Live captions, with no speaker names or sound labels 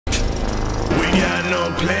no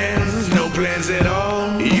plans at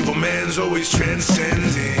all. Evil man's always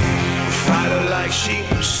transcending. Fighter like sheep,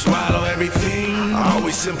 swallow everything.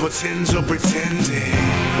 Always simpletons or pretending.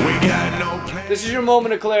 We got no plans. This is your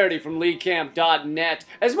moment of clarity from LeeCamp.net.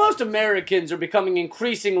 As most Americans are becoming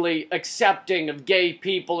increasingly accepting of gay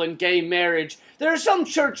people and gay marriage, there are some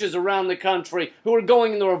churches around the country who are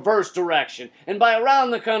going in the reverse direction. And by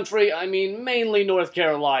around the country, I mean mainly North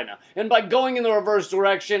Carolina. And by going in the reverse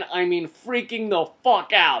direction, I mean freaking the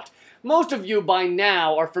fuck out. Most of you by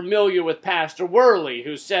now are familiar with Pastor Worley,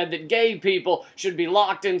 who said that gay people should be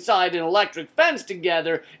locked inside an electric fence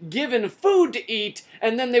together, given food to eat,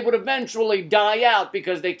 and then they would eventually die out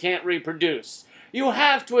because they can't reproduce. You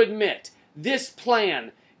have to admit, this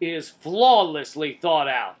plan is flawlessly thought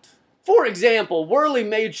out. For example, Worley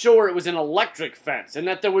made sure it was an electric fence and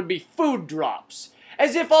that there would be food drops.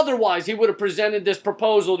 As if otherwise he would have presented this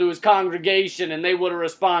proposal to his congregation and they would have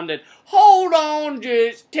responded, "Hold on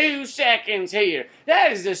just 2 seconds here.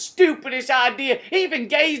 That is the stupidest idea. Even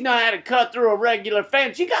gays know how to cut through a regular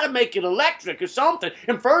fence. You gotta make it electric or something.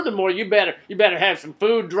 And furthermore, you better have some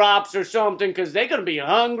food drops or something because they're gonna be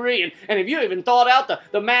hungry. And if you even thought out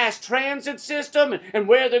the mass transit system and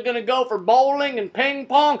where they're gonna go for bowling and ping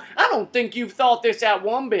pong, I don't think you've thought this out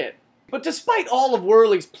one bit." But despite all of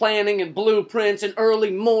Worley's planning and blueprints and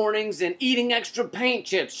early mornings and eating extra paint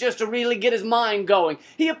chips just to really get his mind going,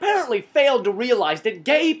 he apparently failed to realize that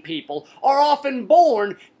gay people are often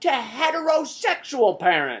born to heterosexual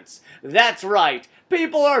parents. That's right.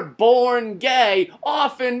 People are born gay,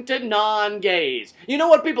 often to non-gays. You know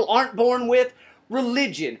what people aren't born with?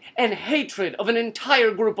 Religion and hatred of an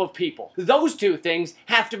entire group of people. Those two things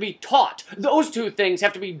have to be taught. Those two things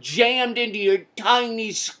have to be jammed into your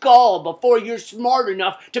tiny skull before you're smart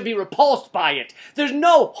enough to be repulsed by it. There's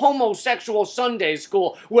no homosexual Sunday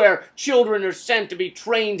school where children are sent to be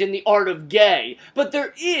trained in the art of gay. But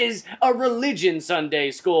there is a religion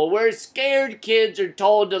Sunday school where scared kids are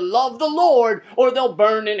told to love the Lord or they'll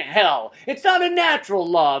burn in hell. It's not a natural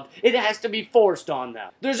love. It has to be forced on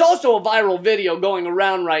them. There's also a viral video going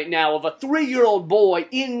around right now of a 3-year-old boy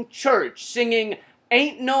in church singing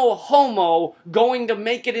 "Ain't No Homo Going to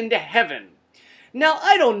Make It Into Heaven." Now,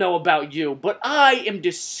 I don't know about you, but I am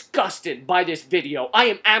disgusted by this video. I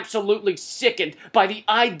am absolutely sickened by the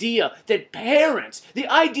idea that parents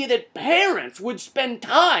would spend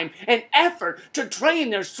time and effort to train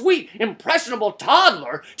their sweet, impressionable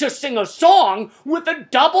toddler to sing a song with a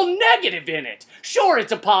double negative in it. Sure,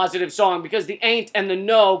 it's a positive song because the ain't and the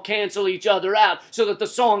no cancel each other out so that the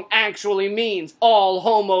song actually means all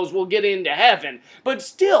homos will get into heaven. But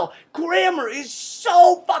still, grammar is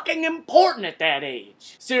so fucking important at that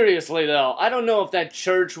age. Seriously though, I don't know if that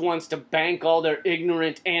church wants to bank all their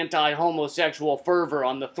ignorant anti-homosexual fervor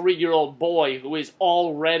on the 3-year-old boy who is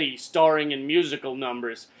already starring in musical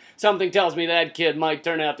numbers. Something tells me that kid might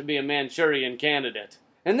turn out to be a Manchurian candidate.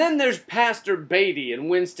 And then there's Pastor Beatty in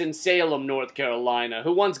Winston-Salem, North Carolina,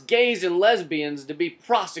 who wants gays and lesbians to be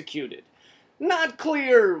prosecuted. Not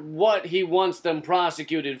clear what he wants them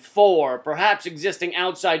prosecuted for, perhaps existing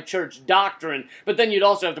outside church doctrine, but then you'd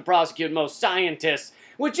also have to prosecute most scientists,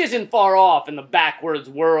 which isn't far off in the backwards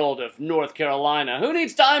world of North Carolina. Who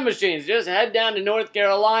needs time machines? Just head down to North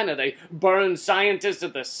Carolina. They burn scientists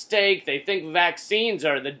at the stake, they think vaccines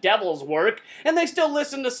are the devil's work, and they still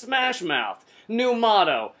listen to Smash Mouth. New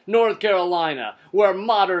motto, North Carolina, where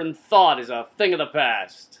modern thought is a thing of the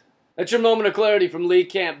past. That's your moment of clarity from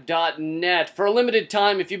LeeCamp.net. For a limited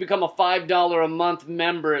time, if you become a $5 a month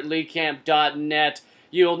member at LeeCamp.net,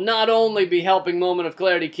 you'll not only be helping Moment of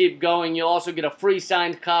Clarity keep going, you'll also get a free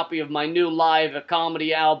signed copy of my new live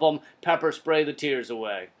comedy album, Pepper Spray the Tears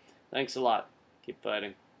Away. Thanks a lot. Keep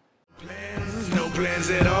fighting. No plans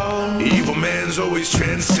at all. Evil man's always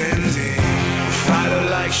transcending. Fighter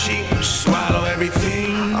like sheep, swallow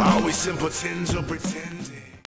everything. Always simpletons or pretend.